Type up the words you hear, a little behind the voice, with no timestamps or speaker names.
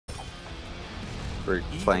We're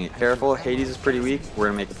playing it careful. Hades is pretty weak. We're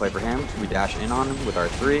going to make a play for him. We dash in on him with our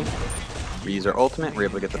 3. We use our ultimate. We're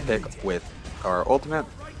able to get the pick with our ultimate.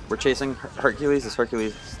 We're chasing Hercules. This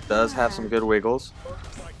Hercules does have some good wiggles.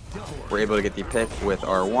 We're able to get the pick with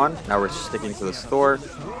our 1. Now we're sticking to this Thor.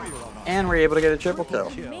 And we're able to get a triple kill.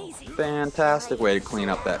 Fantastic way to clean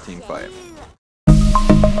up that team fight.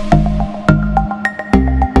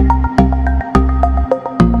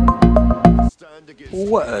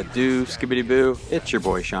 What a do, skibbity boo, it's your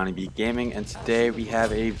boy SeanyB Gaming, and today we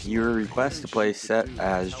have a viewer request to play Set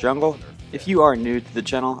as jungle. If you are new to the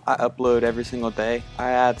channel, I upload every single day.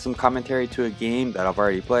 I add some commentary to a game that I've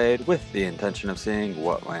already played with the intention of seeing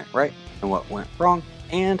what went right and what went wrong,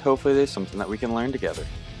 and hopefully there's something that we can learn together.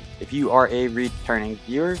 If you are a returning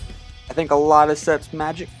viewer, I think a lot of Set's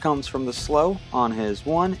magic comes from the slow on his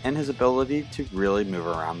 1 and his ability to really move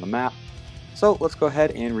around the map. So let's go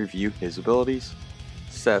ahead and review his abilities.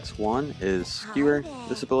 Set's 1 is Skewer.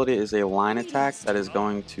 This ability is a line attack that is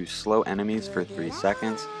going to slow enemies for 3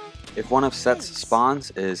 seconds. If one of Set's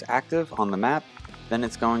spawns is active on the map, then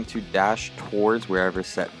it's going to dash towards wherever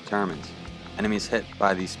Set determines. Enemies hit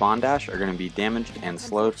by the spawn dash are going to be damaged and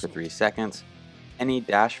slowed for 3 seconds. Any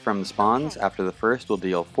dash from the spawns after the first will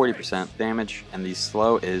deal 40% damage, and the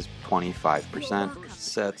slow is 25%.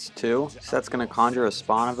 Set's 2. Set's going to conjure a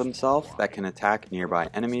spawn of himself that can attack nearby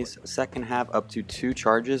enemies. Set can have up to 2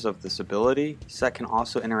 charges of this ability. Set can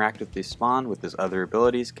also interact with the spawn with his other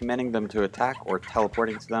abilities, committing them to attack or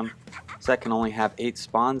teleporting to them. Set can only have 8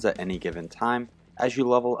 spawns at any given time. As you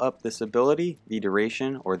level up this ability, the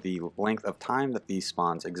duration or the length of time that these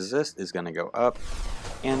spawns exist is going to go up,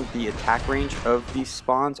 and the attack range of these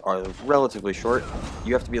spawns are relatively short.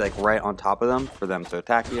 You have to be like right on top of them for them to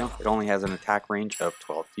attack you. It only has an attack range of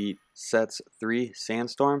 12 feet. Set's 3,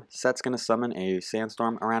 Sandstorm. Set's going to summon a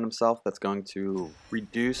sandstorm around himself that's going to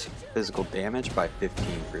reduce physical damage by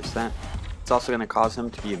 15%. It's also going to cause him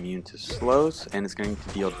to be immune to slows, and it's going to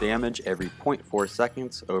deal damage every 0.4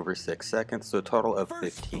 seconds over 6 seconds, so a total of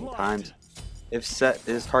 15 times. If Set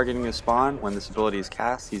is targeting a spawn when this ability is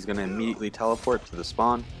cast, he's going to immediately teleport to the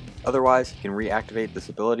spawn. Otherwise, he can reactivate this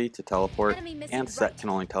ability to teleport, and Set can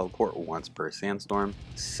only teleport once per sandstorm.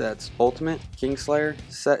 Set's ultimate, Kingslayer.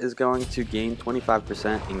 Set is going to gain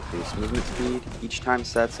 25% increased movement speed. Each time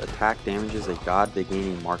Set's attack damages a god, they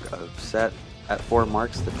gain a mark of Set. At 4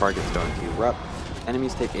 marks, the target is going to erupt.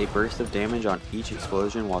 Enemies take a burst of damage on each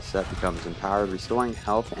explosion while Set becomes empowered, restoring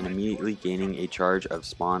health and immediately gaining a charge of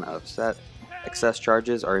spawn of Set. Excess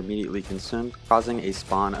charges are immediately consumed, causing a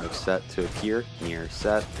spawn of Set to appear near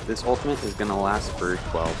Set. This ultimate is going to last for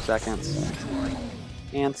 12 seconds.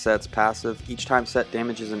 And Set's passive. Each time Set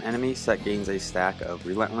damages an enemy, Set gains a stack of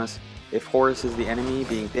Relentless. If Horus is the enemy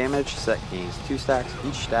being damaged, Set gains 2 stacks.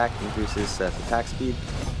 Each stack increases Set's attack speed.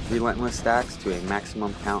 Relentless stacks to a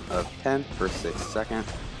maximum count of 10 per 6 seconds.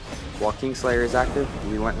 While Kingslayer is active,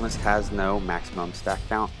 Relentless has no maximum stack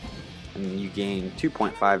count, and you gain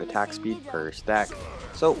 2.5 attack speed per stack.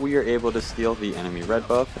 So we are able to steal the enemy red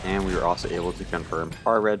buff, and we were also able to confirm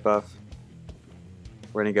our red buff.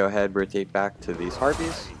 We're going to go ahead and rotate back to these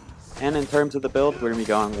harpies. And in terms of the build, we're going to be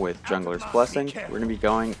going with Jungler's Blessing. We're going to be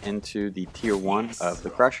going into the tier 1 of the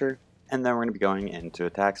Crusher, and then we're going to be going into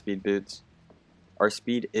attack speed boots. Our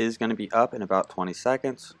speed is going to be up in about 20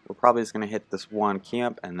 seconds. We're probably just going to hit this one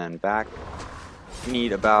camp and then back. We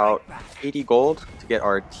need about 80 gold to get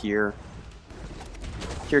our tier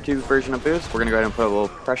 2 version of boots. We're going to go ahead and put a little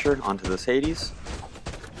pressure onto this Hades.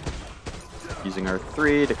 Using our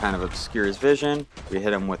 3 to kind of obscure his vision. We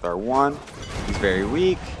hit him with our 1. He's very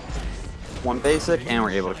weak. 1 basic, and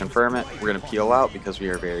we're able to confirm it. We're going to peel out because we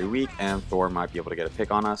are very weak, and Thor might be able to get a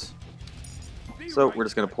pick on us. So we're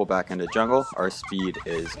just going to pull back into jungle. Our speed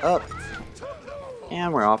is up,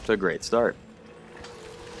 and we're off to a great start.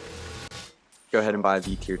 Go ahead and buy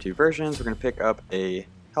the tier 2 versions. We're going to pick up a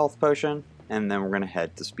health potion, and then we're going to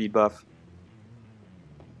head to speed buff.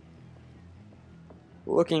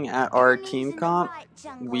 Looking at our team comp,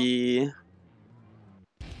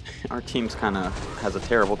 our team's kind of has a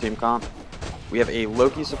terrible team comp. We have a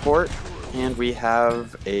Loki support, and we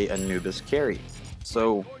have a Anubis carry.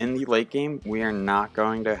 So in the late game, we are not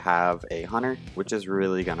going to have a hunter, which is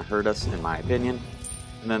really going to hurt us in my opinion.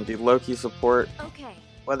 And then the Loki support,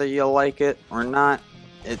 whether you like it or not,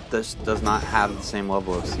 it just does not have the same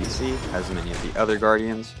level of CC as many of the other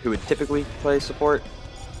Guardians who would typically play support.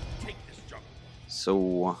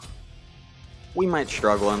 So we might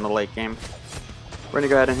struggle in the late game. We're going to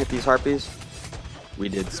go ahead and hit these Harpies. We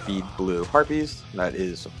did speed blue Harpies. That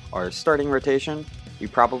is our starting rotation. We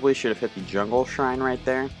probably should have hit the jungle shrine right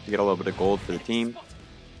there to get a little bit of gold for the team.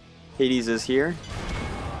 Hades is here.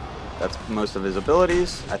 That's most of his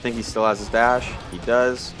abilities. I think he still has his dash. He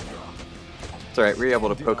does. It's alright, we're able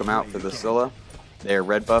to poke him out for the Scylla. Their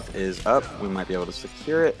red buff is up. We might be able to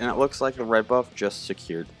secure it, and it looks like the red buff just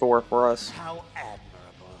secured Thor for us.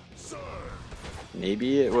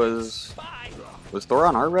 Maybe it was Thor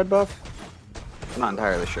on our red buff? I'm not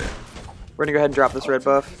entirely sure. We're gonna go ahead and drop this red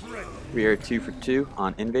buff. We are 2 for 2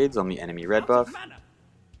 on invades on the enemy red buff.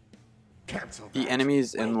 The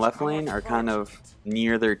enemies in left lane are kind of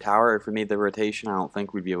near their tower. If we made the rotation, I don't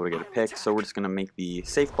think we'd be able to get a pick, so we're just going to make the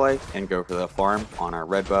safe play and go for the farm on our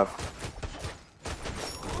red buff.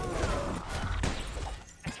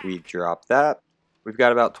 We drop that. We've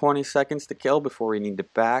got about 20 seconds to kill before we need to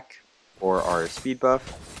back for our speed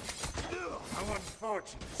buff. We're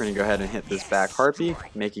going to go ahead and hit this back harpy,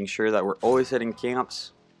 making sure that we're always hitting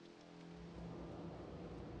camps.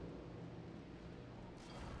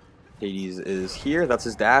 Hades is here. That's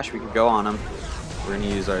his dash. We can go on him. We're going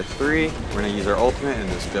to use our 3. We're going to use our ultimate and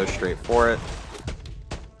just go straight for it.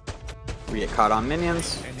 We get caught on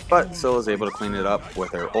minions, but still is able to clean it up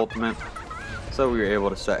with her ultimate. So we were able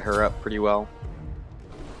to set her up pretty well.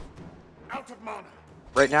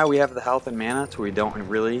 Right now we have the health and mana, so we don't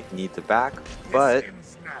really need to back, but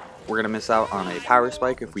we're going to miss out on a power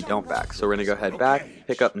spike if we don't back. So we're going to go ahead back,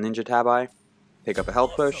 pick up Ninja Tabi, pick up a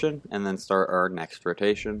health potion, and then start our next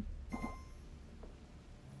rotation.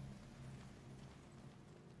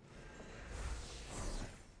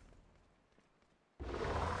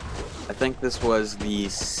 I think this was the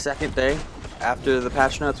second day after the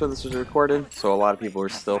patch notes when this was recorded, so a lot of people are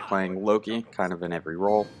still playing Loki, kind of in every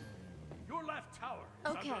role.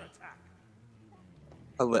 Okay.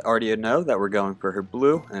 I'll let Ardia know that we're going for her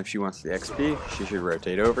blue, and if she wants the XP, she should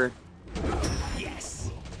rotate over.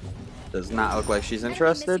 Yes. Does not look like she's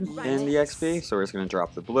interested in the XP, so we're just going to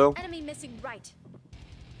drop the blue. Enemy missing right.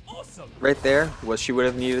 Awesome. Right there, what she would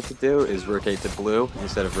have needed to do is rotate to blue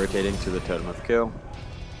instead of rotating to the Totem of Kill.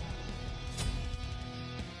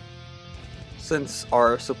 Since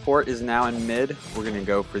our support is now in mid, we're going to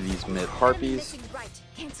go for these mid harpies.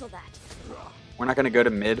 Cancel that. We're not going to go to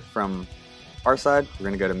mid from our side, we're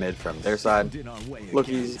going to go to mid from their side.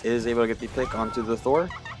 Loki is able to get the pick onto the Thor.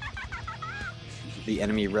 The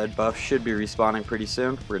enemy red buff should be respawning pretty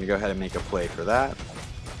soon. We're going to go ahead and make a play for that.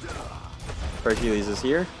 Hercules is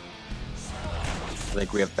here. I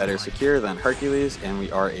think we have better secure than Hercules, and we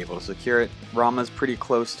are able to secure it. Rama's pretty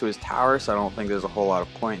close to his tower, so I don't think there's a whole lot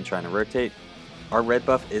of point in trying to rotate. Our red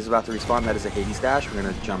buff is about to respawn. That is a Hades dash. We're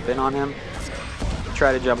going to jump in on him.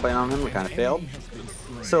 Try to jump in on him. We kind of failed.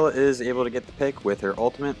 Scylla is able to get the pick with her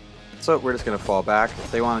ultimate, so we're just going to fall back.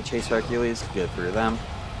 If they want to chase Hercules, good for them.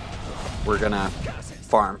 We're going to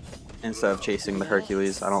farm instead of chasing the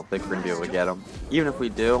Hercules. I don't think we're going to be able to get him. Even if we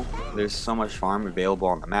do, there's so much farm available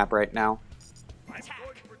on the map right now.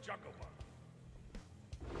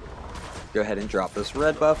 Go ahead and drop this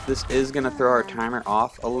red buff. This is going to throw our timer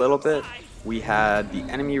off a little bit. We had the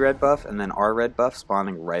enemy red buff and then our red buff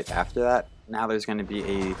spawning right after that. Now there's going to be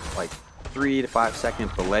a like 3 to 5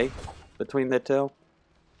 second delay between the two.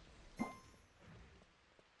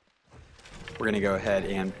 We're going to go ahead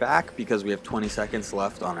and back because we have 20 seconds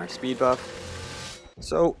left on our speed buff.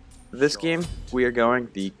 So this game we are going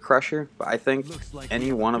the Crusher, but I think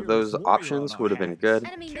any one of those options would have been good.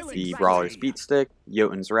 The Brawler's Beatstick,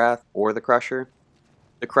 Jotun's Wrath, or the Crusher.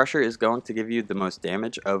 The Crusher is going to give you the most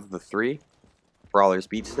damage of the three. Brawler's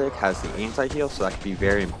Beatstick has the anti-heal, so that could be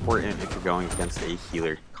very important if you're going against a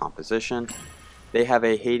healer composition. They have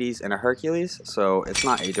a Hades and a Hercules, so it's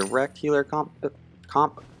not a direct healer comp,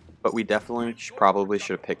 but we definitely probably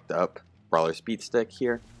should have picked up Brawler's Beatstick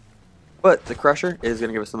here. But the Crusher is going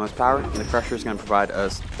to give us the most power, and the Crusher is going to provide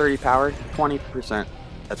us 30 power, 20%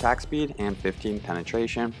 attack speed, and 15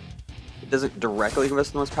 penetration. It doesn't directly give us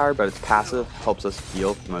the most power, but its passive helps us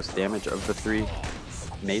deal the most damage of the three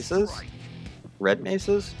maces. Red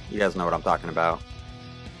maces? You guys know what I'm talking about.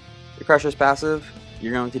 The Crusher's passive,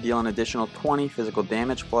 you're going to deal an additional 20 physical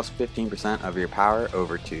damage plus 15% of your power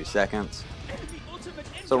over 2 seconds.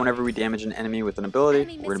 So whenever we damage an enemy with an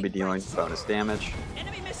ability, we're going to be dealing bonus damage.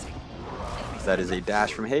 That is a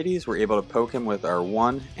dash from Hades. We're able to poke him with our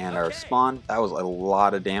 1 and our spawn. That was a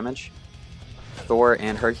lot of damage. Thor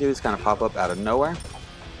and Hercules kind of pop up out of nowhere.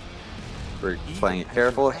 We're playing it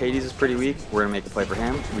careful. Hades is pretty weak. We're going to make a play for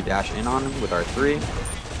him. We dash in on him with our 3.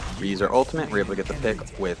 We use our ultimate. We're able to get the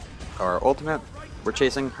pick with our ultimate. We're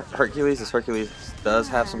chasing Hercules. This Hercules does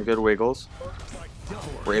have some good wiggles.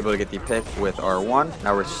 We're able to get the pick with our 1.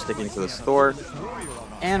 Now we're sticking to this Thor.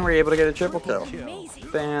 And we're able to get a triple kill.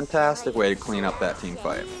 Fantastic way to clean up that team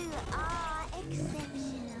fight.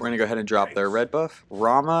 We're going to go ahead and drop their red buff.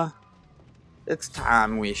 Rama It's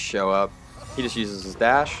time we show up. He just uses his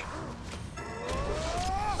dash.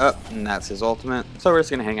 Oh, and that's his ultimate. So we're just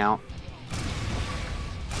gonna hang out.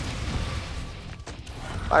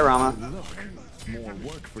 Bye, Rama. More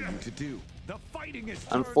work for you to do.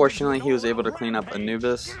 Unfortunately, he was able to clean up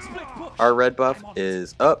Anubis. Our red buff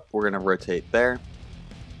is up. We're gonna rotate there.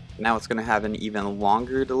 Now it's gonna have an even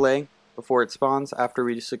longer delay before it spawns after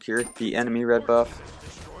we secure the enemy red buff.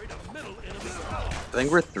 I think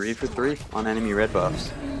we're 3 for 3 on enemy red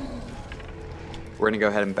buffs. We're going to go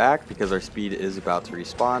ahead and back because our speed is about to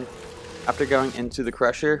respawn. After going into the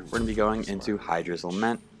Crusher, we're going to be going into Hydra's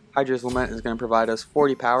Lament. Hydra's Lament is going to provide us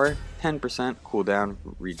 40 power, 10% cooldown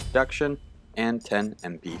reduction, and 10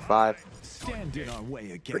 MP5.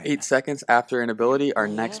 For 8 seconds after an ability, our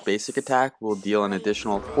next basic attack will deal an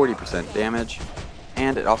additional 40% damage.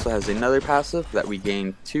 And it also has another passive that we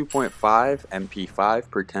gain 2.5 MP5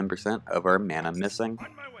 per 10% of our mana missing.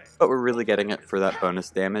 But we're really getting it for that bonus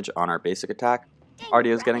damage on our basic attack.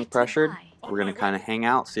 Ardio's getting pressured. We're going to kind of hang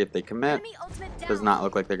out, see if they commit. Does not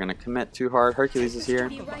look like they're going to commit too hard. Hercules is here.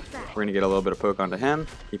 We're going to get a little bit of poke onto him.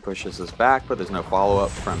 He pushes us back, but there's no follow-up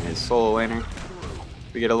from his solo laner.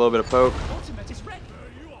 We get a little bit of poke.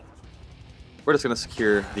 We're just going to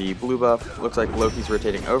secure the blue buff. Looks like Loki's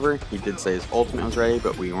rotating over. He did say his ultimate was ready,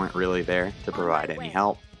 but we weren't really there to provide any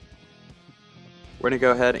help. We're going to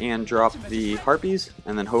go ahead and drop the Harpies,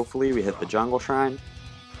 and then hopefully we hit the jungle shrine.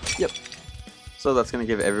 Yep. So that's going to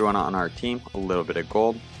give everyone on our team a little bit of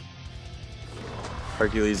gold.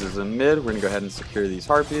 Hercules is in mid. We're going to go ahead and secure these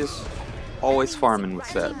Harpies. Always farming with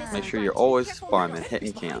set. Make sure you're always farming,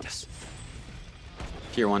 hitting camps.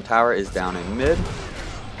 Tier 1 tower is down in mid.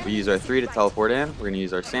 We use our 3 to teleport in. We're going to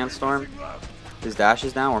use our Sandstorm. His dash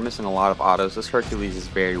is down. We're missing a lot of autos. This Hercules is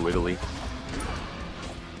very wiggly.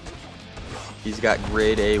 He's got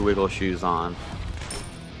grade A wiggle shoes on.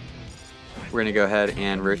 We're going to go ahead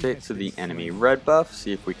and rotate to the enemy red buff.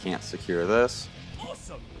 See if we can't secure this.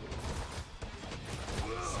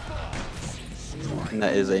 And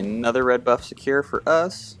that is another red buff secure for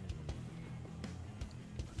us.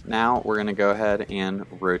 Now we're going to go ahead and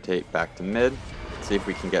rotate back to mid. See if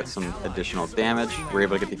we can get some additional damage. We're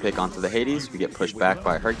able to get the pick onto the Hades. We get pushed back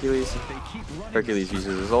by Hercules. Hercules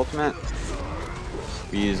uses his ultimate.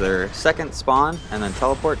 We use our second spawn and then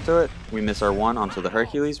teleport to it. We miss our one onto the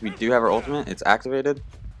Hercules. We do have our ultimate. It's activated.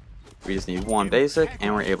 We just need one basic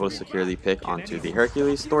and we're able to secure the pick onto the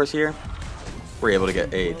Hercules. Thor's here. We're able to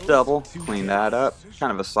get a double, clean that up.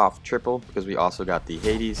 Kind of a soft triple because we also got the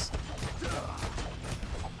Hades.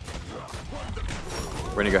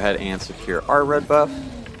 We're going to go ahead and secure our red buff.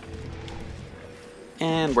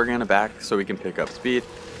 And we're going to back so we can pick up speed.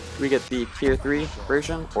 We get the tier 3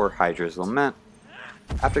 version or Hydra's Lament.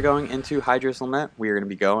 After going into Hydra's Lament, we are going to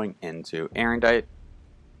be going into Arondight.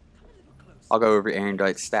 I'll go over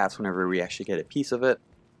Arondight's stats whenever we actually get a piece of it.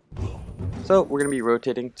 So we're going to be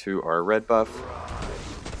rotating to our red buff.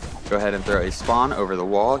 Go ahead and throw a spawn over the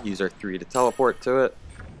wall. Use our 3 to teleport to it.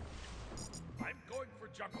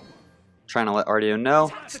 Trying to let Ardio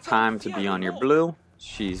know it's time to be on your blue.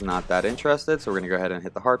 She's not that interested, so we're going to go ahead and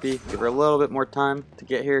hit the Harpy. Give her a little bit more time to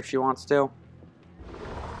get here if she wants to.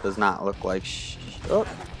 Does not look like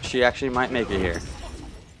she actually might make it here.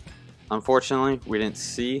 Unfortunately, we didn't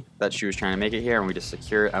see that she was trying to make it here and we just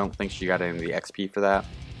secured it. I don't think she got any of the XP for that.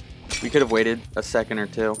 We could have waited a second or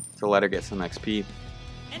two to let her get some XP.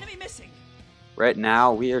 Enemy missing. Right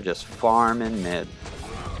now, we are just farming mid.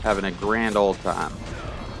 Having a grand old time.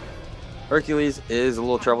 Hercules is a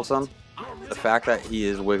little troublesome. The fact that he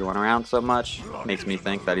is wiggling around so much makes me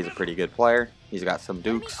think that he's a pretty good player. He's got some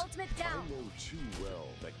dukes.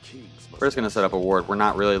 We're just going to set up a ward. We're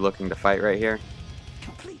not really looking to fight right here.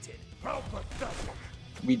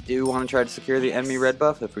 We do want to try to secure the enemy red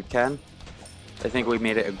buff if we can. I think we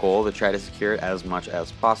made it a goal to try to secure it as much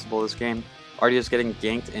as possible this game. Ardio's getting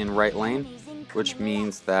ganked in right lane, which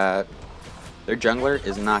means that their jungler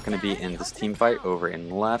is not going to be in this team fight over in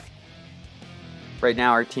left. Right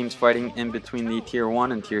now our team's fighting in between the tier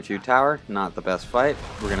 1 and tier 2 tower. Not the best fight.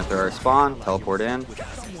 We're going to throw our spawn, teleport in.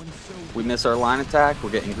 We miss our line attack.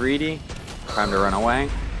 We're getting greedy. Time to run away.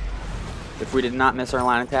 If we did not miss our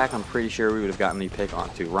line attack, I'm pretty sure we would have gotten the pick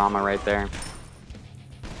onto Rama right there.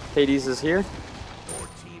 Hades is here.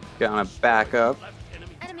 Gonna back up.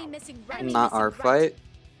 Not our fight.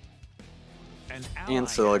 And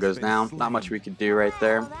Scylla goes down. Not much we could do right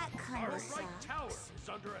there.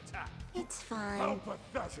 It's fine.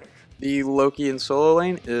 The Loki in solo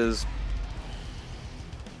lane is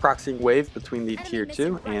proxying wave between the tier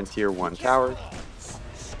 2 and tier 1 towers.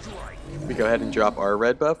 We go ahead and drop our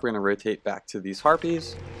red buff. We're going to rotate back to these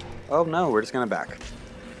Harpies. Oh no, we're just going to back.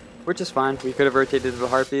 which is fine. We could have rotated to the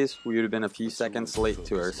Harpies. We would have been a few seconds late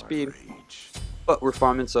to our speed, but we're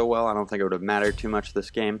farming so well, I don't think it would have mattered too much this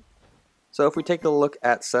game. So if we take a look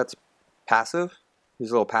at Set's passive,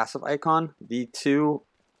 his little passive icon, the two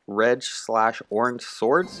red/orange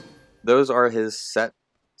swords, those are his Set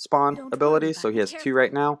spawn abilities, so he has 2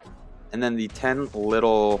 right now. And then the 10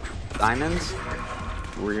 little diamonds,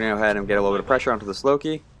 we're going to go ahead and get a little bit of pressure onto this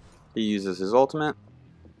Loki. He uses his ultimate.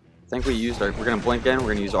 I think we're going to blink in, we're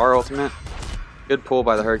going to use our ultimate. Good pull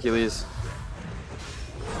by the Hercules.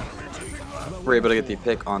 We're able to get the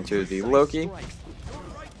pick onto the Loki.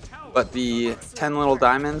 But the 10 little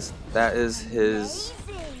diamonds, that is his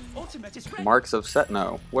marks of Set.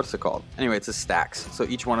 No, what's it called? Anyway, it's his stacks. So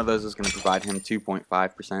each one of those is going to provide him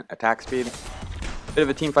 2.5% attack speed. Bit of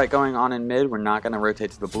a team fight going on in mid. We're not going to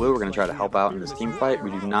rotate to the blue. We're going to try to help out in this team fight. We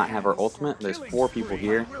do not have our ultimate. There's 4 people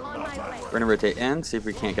here. We're going to rotate in, see if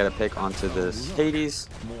we can't get a pick onto this Hades.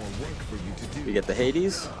 We get the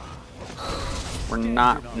Hades. We're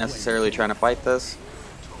not necessarily trying to fight this.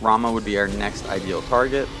 Rama would be our next ideal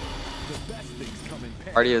target.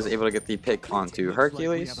 Ardia is able to get the pick onto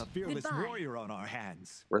Hercules.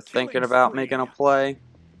 We're thinking about making a play.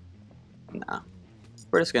 Nah.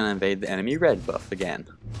 We're just going to invade the enemy red buff again.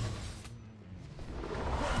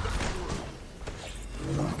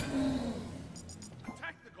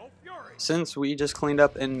 Since we just cleaned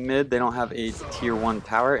up in mid, they don't have a tier 1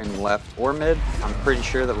 tower in left or mid. I'm pretty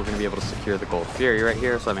sure that we're going to be able to secure the Gold Fury right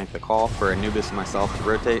here, so I make the call for Anubis and myself to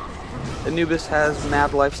rotate. Anubis has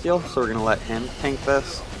mad lifesteal, so we're going to let him tank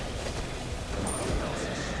this.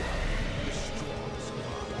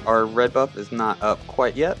 Our red buff is not up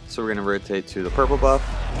quite yet, so we're going to rotate to the purple buff.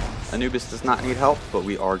 Anubis does not need help, but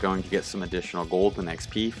we are going to get some additional gold and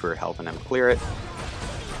XP for helping him clear it.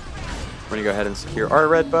 We're going to go ahead and secure our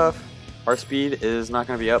red buff. Our speed is not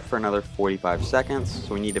going to be up for another 45 seconds,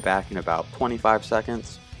 so we need it back in about 25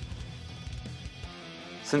 seconds.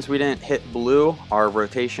 Since we didn't hit blue, our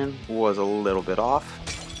rotation was a little bit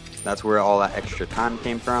off. That's where all that extra time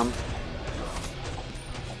came from.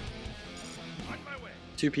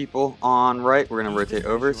 2 people on right, we're going to rotate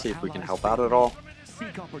over, see if we can help out at all.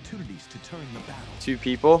 2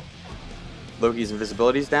 people. Loki's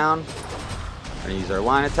invisibility's down. We're going to use our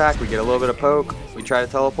line attack, we get a little bit of poke. We try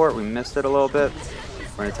to teleport, we missed it a little bit.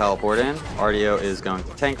 We're going to teleport in. Ardio is going to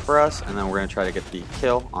tank for us, and then we're going to try to get the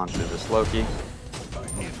kill onto this Loki.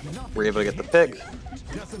 We're able to get the pick.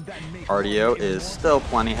 Ardio is still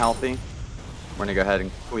plenty healthy. We're going to go ahead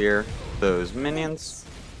and clear those minions.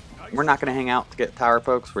 We're not going to hang out to get tower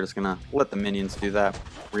pokes, we're just going to let the minions do that.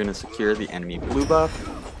 We're going to secure the enemy blue buff.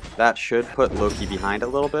 That should put Loki behind a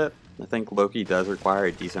little bit. I think Loki does require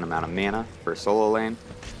a decent amount of mana for solo lane.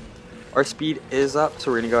 Our speed is up,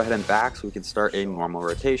 so we're going to go ahead and back so we can start a normal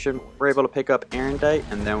rotation. We're able to pick up Arondight,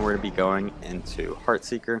 and then we're going to be going into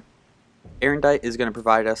Heartseeker. Arondight is going to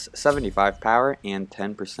provide us 75 power and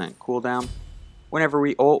 10% cooldown. Whenever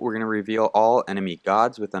we ult, we're going to reveal all enemy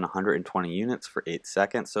gods within 120 units for 8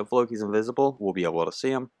 seconds, so if Loki's invisible, we'll be able to see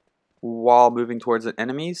him. While moving towards the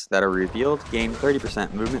enemies that are revealed, gain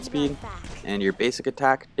 30% movement speed, and your basic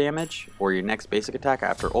attack damage, or your next basic attack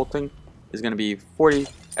after ulting, is going to be 40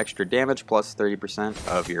 extra damage plus 30%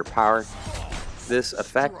 of your power. This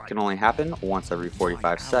effect can only happen once every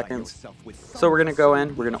 45 seconds. So we're going to go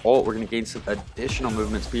in, we're going to ult, we're going to gain some additional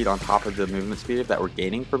movement speed on top of the movement speed that we're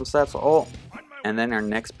gaining from Set's ult. And then our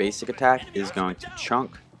next basic attack is going to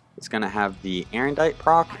chunk. It's going to have the Arondight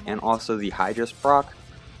proc and also the Hydra's proc.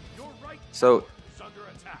 So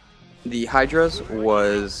the Hydra's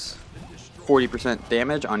was 40%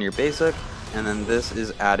 damage on your basic, and then this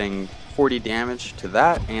is adding 40 damage to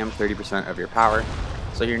that and 30% of your power.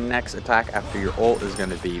 So your next attack after your ult is going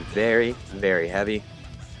to be very, very heavy.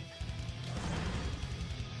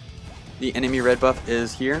 The enemy red buff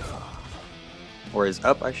is here, or is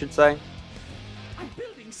up I should say.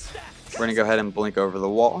 We're going to go ahead and blink over the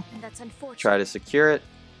wall, try to secure it,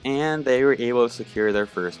 and they were able to secure their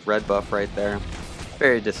first red buff right there.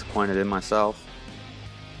 Very disappointed in myself.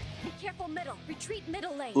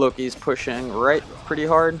 Loki's pushing right pretty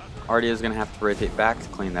hard. Ardia is going to have to rotate back to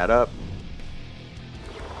clean that up.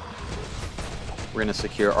 We're going to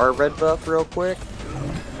secure our red buff real quick.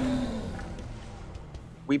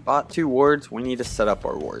 We bought 2 wards, we need to set up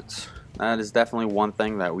our wards. That is definitely one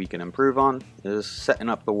thing that we can improve on, is setting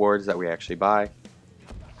up the wards that we actually buy.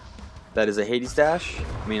 That is a Hades dash,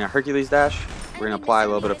 a Hercules dash. We're going to apply a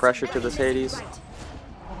little bit of pressure to this Hades.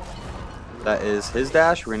 That is his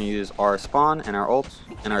dash. We're going to use our spawn and our ult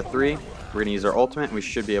and our 3. We're going to use our ultimate, and we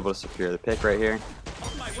should be able to secure the pick right here.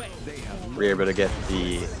 We're able to get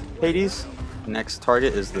the Hades. Next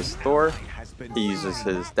target is this Thor. He uses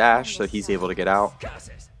his dash, so he's able to get out.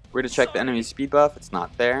 We're going to check the enemy speed buff. It's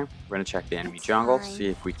not there. We're going to check the enemy jungle, see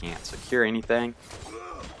if we can't secure anything.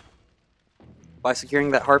 By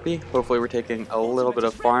securing that harpy, hopefully we're taking a little bit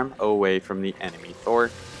of farm away from the enemy Thor.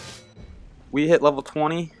 We hit level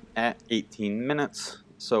 20 at 18 minutes,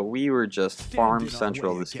 so we were just farm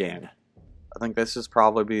central this game. I think this is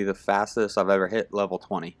probably the fastest I've ever hit level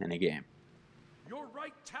 20 in a game. Your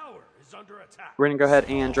right tower is under attack. We're going to go ahead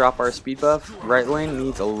and drop our speed buff. Right lane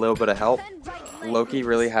needs a little bit of help. Loki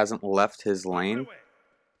really hasn't left his lane.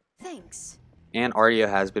 Thanks. And Ardio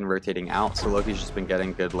has been rotating out, so Loki's just been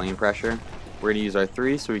getting good lane pressure. We're going to use our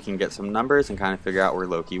 3 so we can get some numbers and kind of figure out where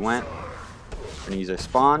Loki went. We're going to use our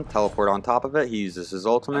spawn, teleport on top of it. He uses his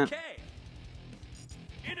ultimate.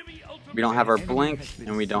 We don't have our blink,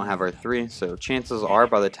 and we don't have our 3, so chances are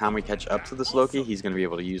by the time we catch up to this Loki, he's going to be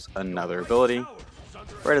able to use another ability.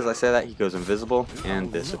 Right as I say that, he goes invisible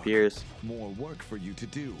and disappears. More work for you to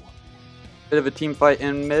do. Bit of a team fight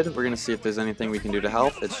in mid. We're going to see if there's anything we can do to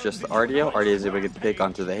help. It's just the Ardio. Ardio is able to get the pick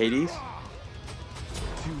onto the Hades.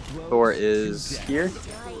 Thor is here.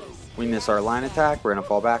 We miss our line attack. We're going to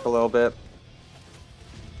fall back a little bit.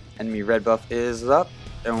 Enemy red buff is up.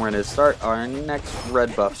 And we're going to start our next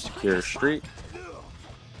red buff secure streak.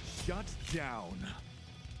 Shut down.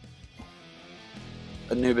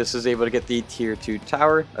 Anubis is able to get the tier 2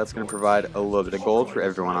 tower. That's going to provide a little bit of gold for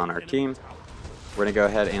everyone on our team. We're going to go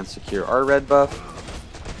ahead and secure our red buff.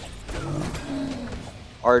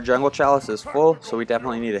 Our jungle chalice is full, so we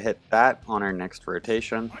definitely need to hit that on our next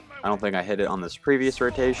rotation. I don't think I hit it on this previous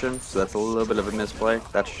rotation, so that's a little bit of a misplay.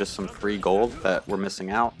 That's just some free gold that we're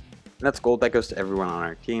missing out. And that's gold that goes to everyone on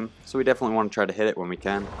our team, so we definitely want to try to hit it when we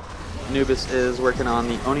can. Anubis is working on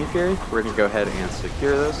the Oni Fury. We're going to go ahead and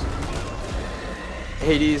secure this.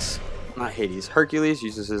 Hercules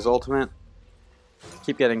uses his ultimate.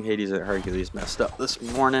 Keep getting Hades and Hercules messed up this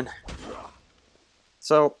morning.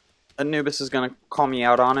 So Anubis is going to call me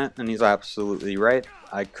out on it, and he's absolutely right.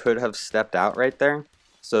 I could have stepped out right there,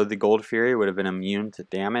 so the Gold Fury would have been immune to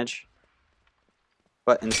damage.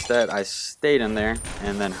 But instead I stayed in there,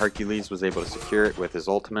 and then Hercules was able to secure it with his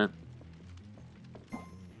ultimate.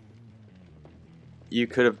 You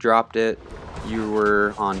could have dropped it. You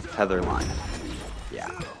were on tether line. Yeah.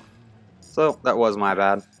 So that was my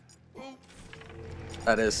bad.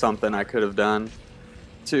 That is something I could have done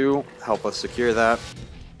to help us secure that.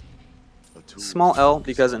 Small L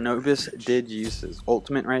because Anubis did use his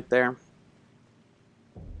ultimate right there.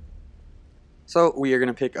 So we are going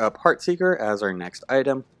to pick up Heartseeker as our next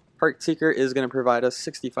item. Heartseeker is going to provide us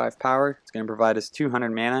 65 power. It's going to provide us 200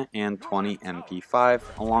 mana and 20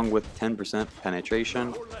 MP5 along with 10%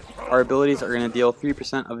 penetration. Our abilities are going to deal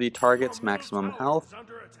 3% of the target's maximum health.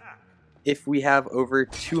 If we have over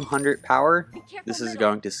 200 power, this is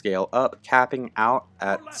going to scale up, capping out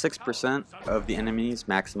at 6% of the enemy's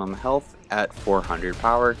maximum health at 400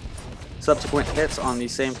 power. Subsequent hits on the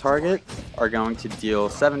same target are going to deal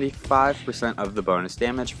 75% of the bonus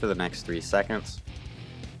damage for the next 3 seconds.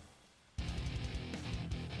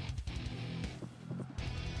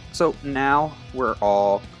 So now we're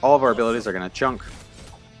all of our abilities are going to chunk,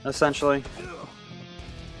 essentially.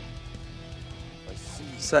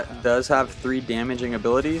 Set does have 3 damaging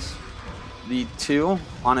abilities. The 2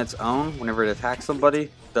 on its own, whenever it attacks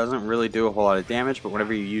somebody, doesn't really do a whole lot of damage, but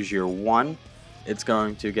whenever you use your 1, it's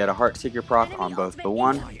going to get a Heartseeker proc on both the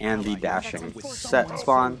 1 and the dashing set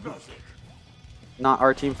spawn. Not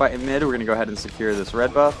our team fight in mid, we're going to go ahead and secure this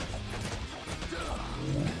red buff.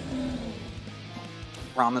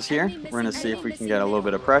 Rama's here. We're going to see if we can get a little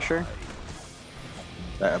bit of pressure.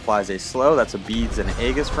 That applies a slow, that's a beads and an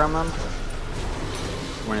Aegis from him.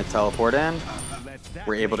 We're going to teleport in.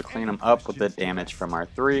 We're able to clean him up with the damage from our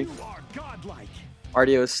 3.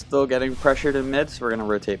 Ardio is still getting pressured in mid, so we're going to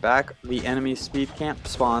rotate back. The enemy speed camp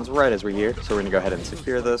spawns right as we're here, so we're going to go ahead and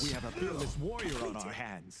secure this.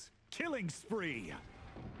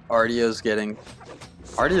 Ardio's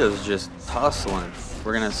just tussling.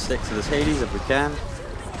 We're going to stick to this Hades if we can.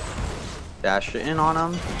 Dash it in on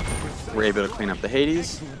him. We're able to clean up the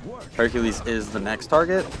Hades. Hercules is the next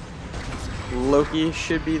target. Loki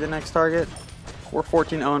should be the next target. We're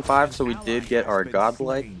 14-0-5, so we did get our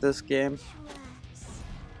godlike this game.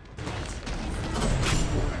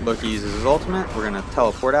 Loki uses his ultimate. We're going to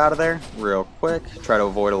teleport out of there real quick. Try to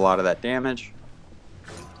avoid a lot of that damage.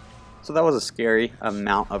 So that was a scary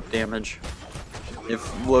amount of damage.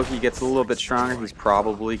 If Loki gets a little bit stronger, he's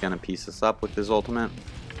probably going to piece us up with his ultimate.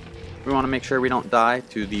 We want to make sure we don't die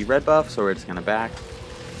to the red buff, so we're just going to back.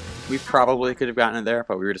 We probably could have gotten it there,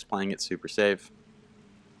 but we were just playing it super safe.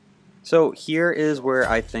 So here is where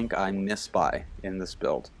I think I miss by in this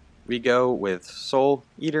build. we go with Soul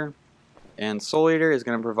Eater, and Soul Eater is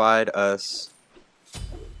going to provide us,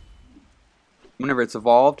 whenever it's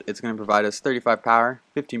evolved, it's going to provide us 35 power,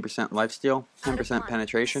 15% lifesteal, 10%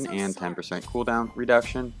 penetration, and 10% cooldown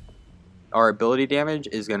reduction. Our ability damage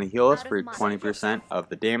is going to heal us for 20% of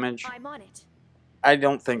the damage. I'm on it. I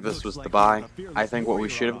don't think this was the buy. I think what we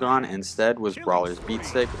should have gone instead was Brawler's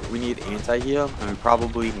Beatstick. We need anti-heal, and we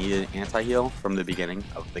probably needed anti-heal from the beginning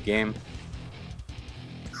of the game.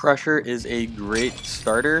 Crusher is a great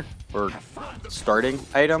starter, or starting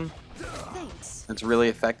item. Thanks. It's really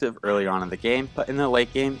effective early on in the game, but in the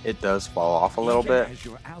late game it does fall off a little bit.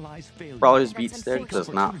 Brawler's Beatstick does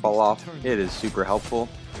not fall off. It is super helpful.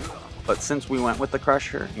 But since we went with the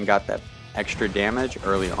Crusher and got that extra damage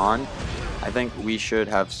early on, I think we should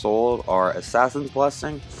have sold our Assassin's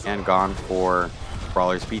Blessing and gone for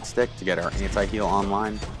Brawler's Beatstick to get our anti-heal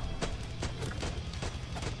online.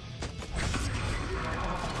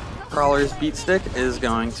 Brawler's Beatstick is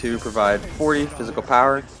going to provide 40 physical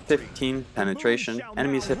power, 15 penetration.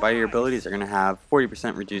 Enemies hit by your abilities are going to have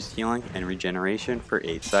 40% reduced healing and regeneration for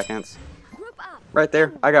 8 seconds. Right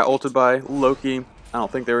there, I got ulted by Loki. I don't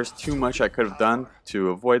think there was too much I could have done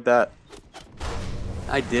to avoid that.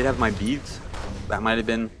 I did have my beads. That might have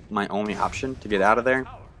been my only option to get out of there.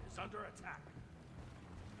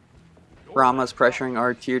 Rama's pressuring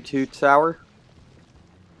our tier 2 tower.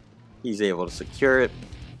 He's able to secure it.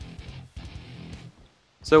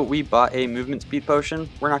 So we bought a movement speed potion.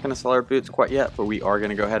 We're not going to sell our boots quite yet, but we are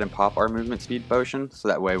going to go ahead and pop our movement speed potion. So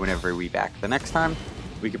that way whenever we back the next time,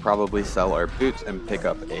 we could probably sell our boots and pick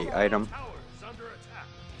up a item.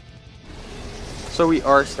 So we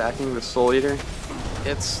are stacking the Soul Eater.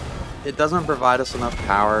 It doesn't provide us enough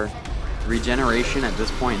power. Regeneration at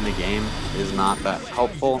this point in the game is not that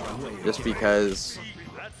helpful, just because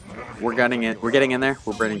we're getting in there,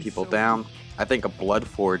 we're bringing people down. I think a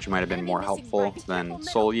Bloodforge might have been more helpful than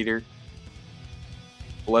Soul Eater.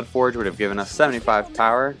 Bloodforge would have given us 75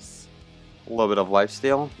 power, a little bit of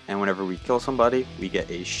lifesteal, and whenever we kill somebody, we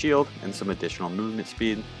get a shield and some additional movement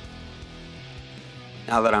speed.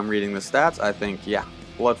 Now that I'm reading the stats, I think, yeah,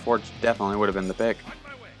 Bloodforge definitely would have been the pick.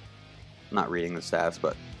 Not reading the stats,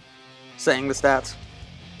 but saying the stats.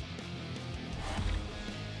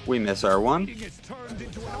 We miss our one.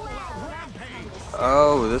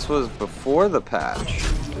 Oh, this was before the patch,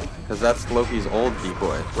 because that's Loki's old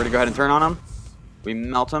decoy. We're going to go ahead and turn on him. We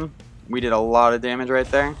melt him. We did a lot of damage right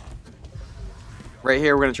there. Right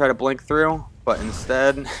here, we're going to try to blink through, but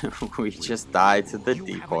instead, we just died to the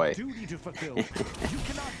decoy.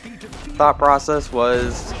 Thought process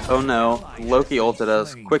was, oh no, Loki ulted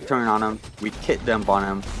us, quick turn on him, we kit dump on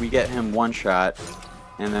him, we get him one shot,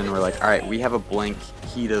 and then we're like, alright, we have a blink,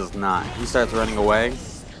 he does not. He starts running away.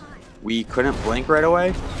 We couldn't blink right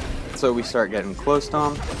away, so we start getting close to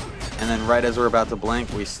him, and then right as we're about to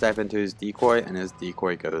blink, we step into his decoy, and his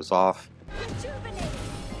decoy goes off.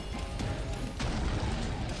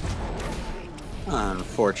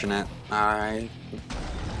 Unfortunate. I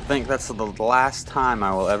think that's the last time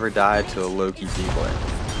I will ever die to a Loki decoy,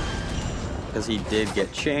 because he did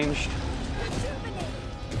get changed.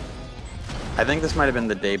 I think this might have been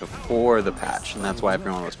the day before the patch, and that's why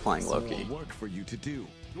everyone was playing Loki.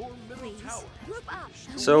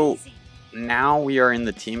 So now we are in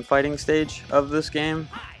the team fighting stage of this game,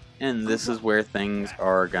 and this is where things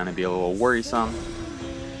are going to be a little worrisome.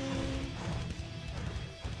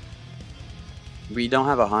 We don't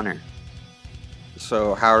have a hunter,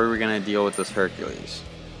 so how are we going to deal with this Hercules?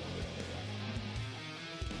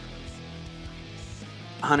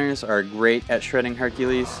 Hunters are great at shredding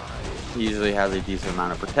Hercules. He usually has a decent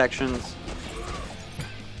amount of protections.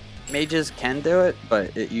 Mages can do it,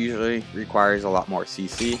 but it usually requires a lot more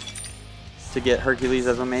CC to get Hercules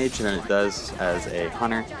as a mage than it does as a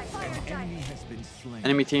hunter.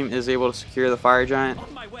 Enemy team is able to secure the fire giant.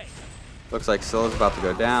 Looks like Scylla's about to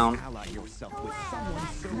go down.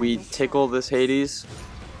 We tickle this Hades.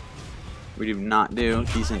 We do not do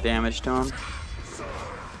decent damage to him.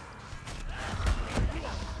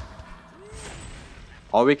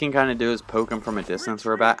 All we can kind of do is poke him from a distance.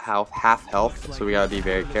 We're about half health, so we gotta be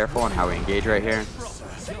very careful on how we engage right here.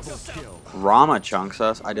 Rama chunks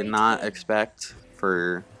us. I did not expect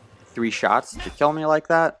for 3 shots to kill me like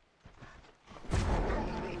that.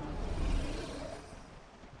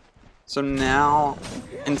 So now,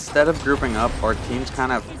 instead of grouping up, our team's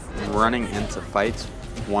kind of running into fights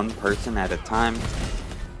one person at a time.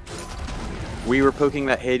 We were poking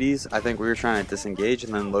that Hades. I think we were trying to disengage,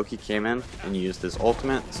 and then Loki came in and used his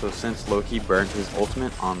ultimate. So since Loki burned his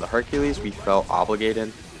ultimate on the Hercules, we felt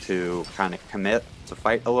obligated to kind of commit to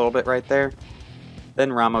fight a little bit right there.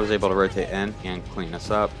 Then Rama was able to rotate in and clean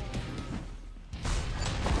us up.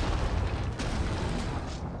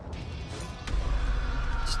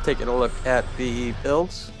 Just taking a look at the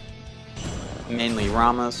builds. Mainly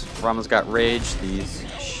Rama's. Rama's got Rage, these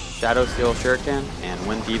Shadow Steel Shuriken, and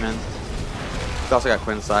Wind Demon. He's also got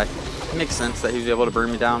Quinside. It makes sense that he was able to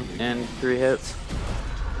burn me down in 3 hits.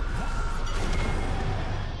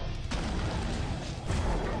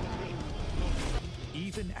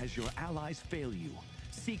 Even as your allies fail you,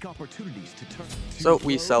 seek opportunities to turn. So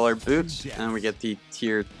we sell our boots, and we get the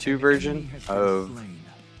tier 2 version of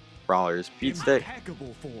Brawler's Beatstick.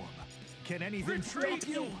 Impeccable form. Can anything stop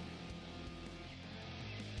you?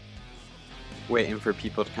 Waiting for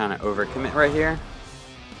people to kind of overcommit right here.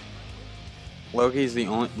 Loki's the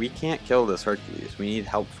only... We can't kill this Hercules. We need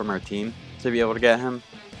help from our team to be able to get him.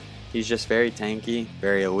 He's just very tanky,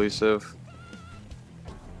 very elusive.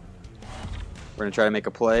 We're going to try to make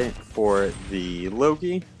a play for the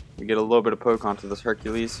Loki. We get a little bit of poke onto this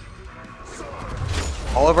Hercules.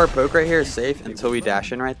 All of our poke right here is safe until we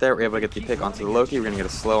dash in right there. We're able to get the pick onto the Loki. We're going to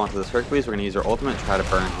get a slow onto this Hercules. We're going to use our ultimate to try to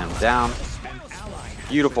burn him down.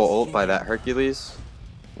 Beautiful ult by that Hercules.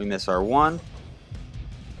 We miss our 1.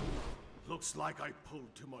 Looks like I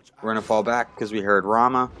pulled too much. We're going to fall back because we heard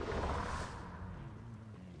Rama.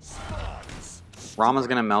 Rama's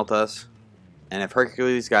going to melt us. And if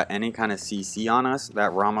Hercules got any kind of CC on us,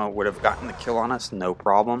 that Rama would have gotten the kill on us, no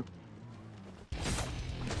problem.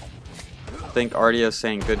 I think Ardio's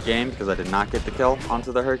saying good game because I did not get the kill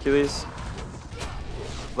onto the Hercules.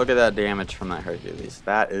 Look at that damage from that Hercules.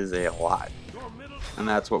 That is a lot. And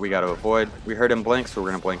that's what we got to avoid. We heard him blink, so we're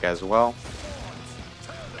going to blink as well.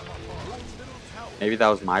 Maybe that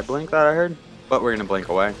was my blink that I heard, but we're going to blink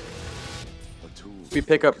away. We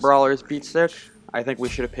pick up Brawler's Beatstick. I think we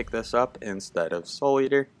should have picked this up instead of Soul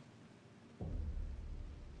Eater.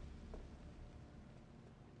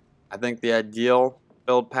 I think the ideal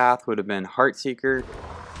build path would have been Heartseeker,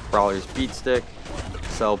 Brawler's Beatstick,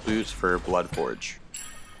 sell boots for Bloodforge.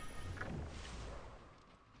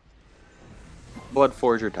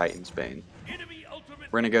 Bloodforge or Titan's Bane.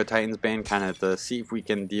 We're going to go Titan's Bane kind of to see if we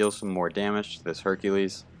can deal some more damage to this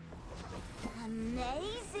Hercules.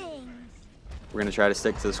 Amazing. We're going to try to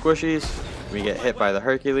stick to the squishies. We get hit by the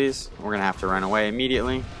Hercules. We're going to have to run away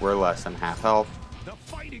immediately. We're less than half health.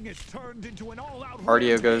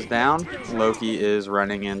 Ardio goes down. Loki is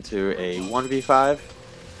running into a 1v5.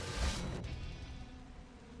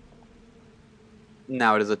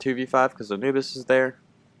 Now it is a 2v5 because Anubis is there.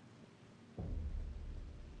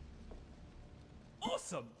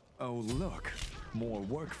 Awesome. Oh look, more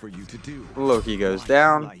work for you to do. Loki goes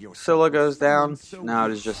down. Scylla goes down. Now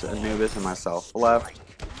it is just Anubis and myself left.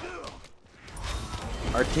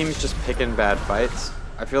 Our team's just picking bad fights.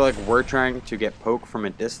 I feel like we're trying to get poke from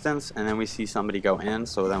a distance, and then we see somebody go in,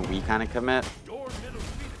 so then we kind of commit.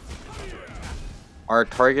 Our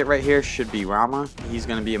target right here should be Rama. He's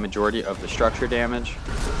going to be a majority of the structure damage.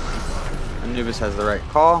 Anubis has the right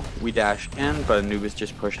call. We dash in, but Anubis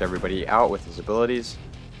just pushed everybody out with his abilities.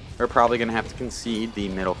 We're probably going to have to concede the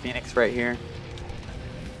middle Phoenix right here.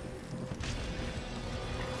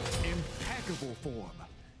 Impeccable form.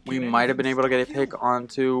 We might have been able to get a pick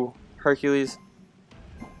onto Hercules.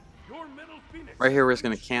 Right here we're just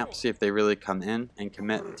going to camp, see if they really come in and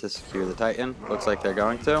commit to secure the Titan. Looks like they're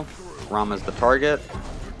going to. Rama's the target.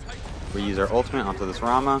 We use our ultimate onto this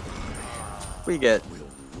Rama. We get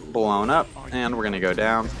blown up, and we're going to go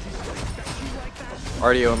down.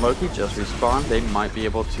 Ardio and Loki just respawned. They might be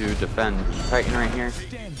able to defend the Titan right here.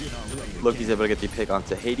 Loki's able to get the pick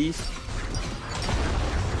onto Hades.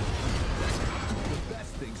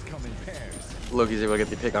 Loki's able to get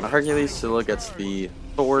the pick on Hercules. Scylla gets the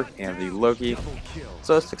Thor and the Loki.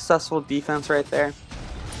 So a successful defense right there.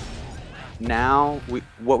 Now,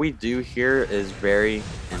 what we do here is very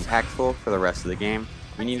impactful for the rest of the game.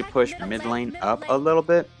 We need to push mid lane up a little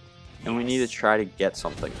bit, and we need to try to get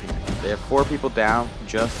something. They have 4 people down,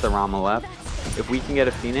 just the Rama left. If we can get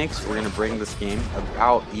a Phoenix, we're going to bring this game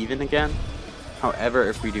about even again. However,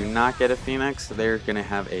 if we do not get a Phoenix, they're going to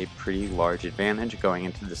have a pretty large advantage going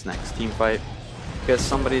into this next team fight, because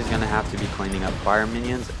somebody's going to have to be cleaning up fire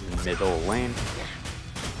minions in the middle lane.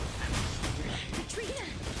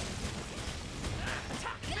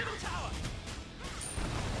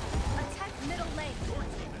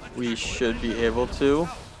 We should be able to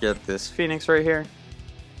get this Phoenix right here.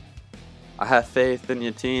 I have faith in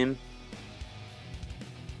your team.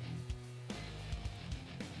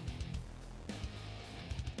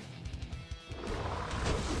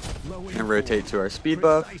 And rotate to our speed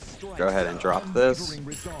buff. Go ahead and drop this.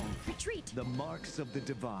 The marks of the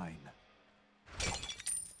divine.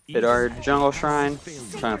 Hit our jungle shrine.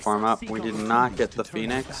 Trying to farm up. We did not get the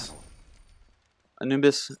Phoenix.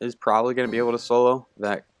 Anubis is probably going to be able to solo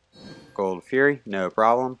that Gold Fury, no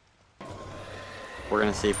problem. We're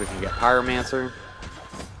going to see if we can get Pyromancer.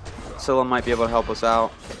 Scylla might be able to help us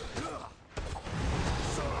out.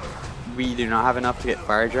 We do not have enough to get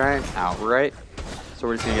Fire Giant outright. So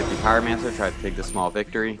we're just going to get the Pyromancer, try to take the small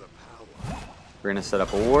victory. We're going to set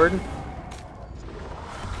up a ward.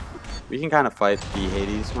 We can kind of fight the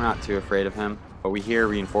Hades. We're not too afraid of him. But we hear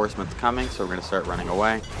reinforcements coming, so we're going to start running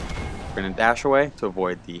away. We're going to dash away to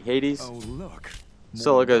avoid the Hades. Oh, look.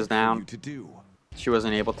 Scylla goes down. To do. She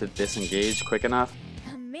wasn't able to disengage quick enough.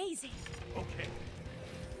 Amazing. Okay.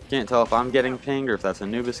 Can't tell if I'm getting pinged or if that's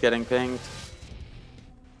Anubis getting pinged.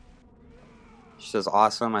 She says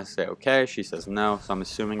awesome. I say okay. She says no, so I'm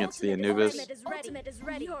assuming it's the Anubis. Ultimate is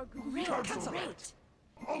ready. You're great. Great.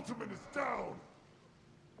 Ultimate is down.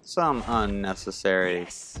 Some unnecessary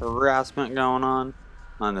harassment going on.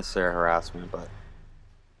 Unnecessary harassment, but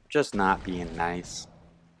just not being nice.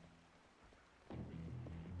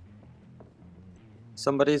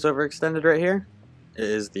 Somebody's overextended right here. It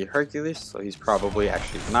is the Hercules, so he's probably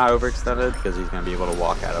actually not overextended because he's going to be able to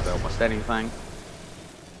walk out of almost anything.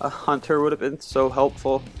 A hunter would have been so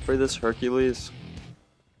helpful for this Hercules.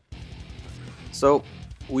 So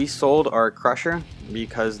we sold our Crusher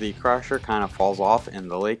because the Crusher kind of falls off in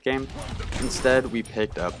the late game. Instead, we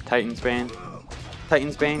picked up Titan's Bane.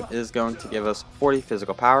 Titan's Bane is going to give us 40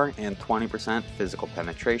 physical power and 20% physical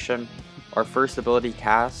penetration. Our first ability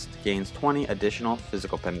cast gains 20 additional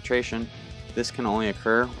physical penetration. This can only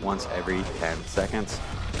occur once every 10 seconds.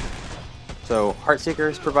 So Heartseeker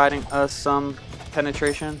is providing us some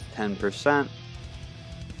penetration, 10%.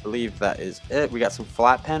 I believe that is it. We got some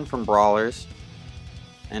flat pen from Brawlers.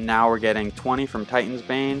 And now we're getting 20 from Titan's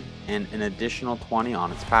Bane and an additional 20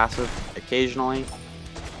 on its passive occasionally.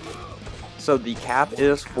 So the cap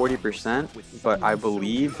is 40%, but I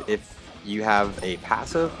believe if you have a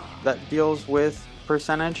passive that deals with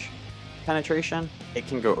percentage penetration, it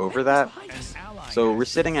can go over that. So we're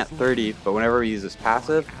sitting at 30, but whenever we use this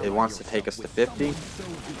passive, it wants to take us to 50.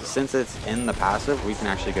 Since it's in the passive, we can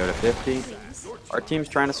actually go to 50. Our team's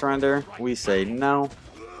trying to surrender. We say no.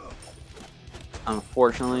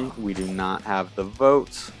 Unfortunately, we do not have the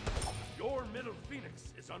votes. Your middle Phoenix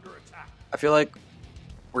is under attack. I feel like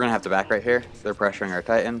we're going to have to back right here. They're pressuring our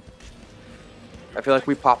Titan. I feel like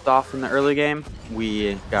we popped off in the early game.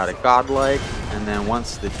 We got a godlike, and then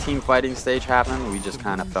once the team fighting stage happened, we just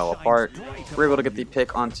kind of fell apart. We were able to get the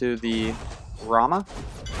pick onto the Rama.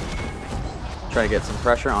 Try to get some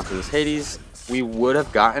pressure onto this Hades. We would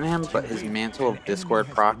have gotten him, but his Mantle of Discord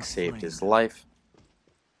proc saved his life.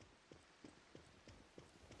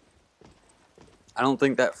 I don't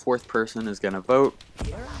think that fourth person is going to vote.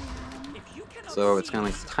 So it's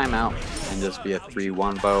going to time out and just be a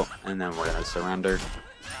 3-1 vote, and then we're going to surrender.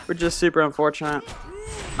 Which is super unfortunate.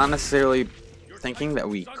 Not necessarily thinking that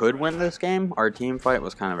we could win this game. Our team fight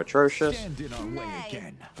was kind of atrocious.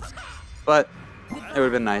 But it would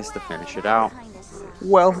have been nice to finish it out.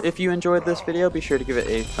 Well, if you enjoyed this video, be sure to give it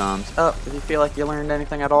a thumbs up. If you feel like you learned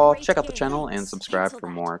anything at all, check out the channel and subscribe for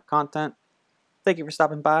more content. Thank you for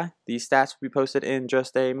stopping by. These stats will be posted in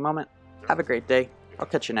just a moment. Have a great day. I'll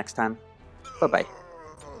catch you next time. Bye-bye.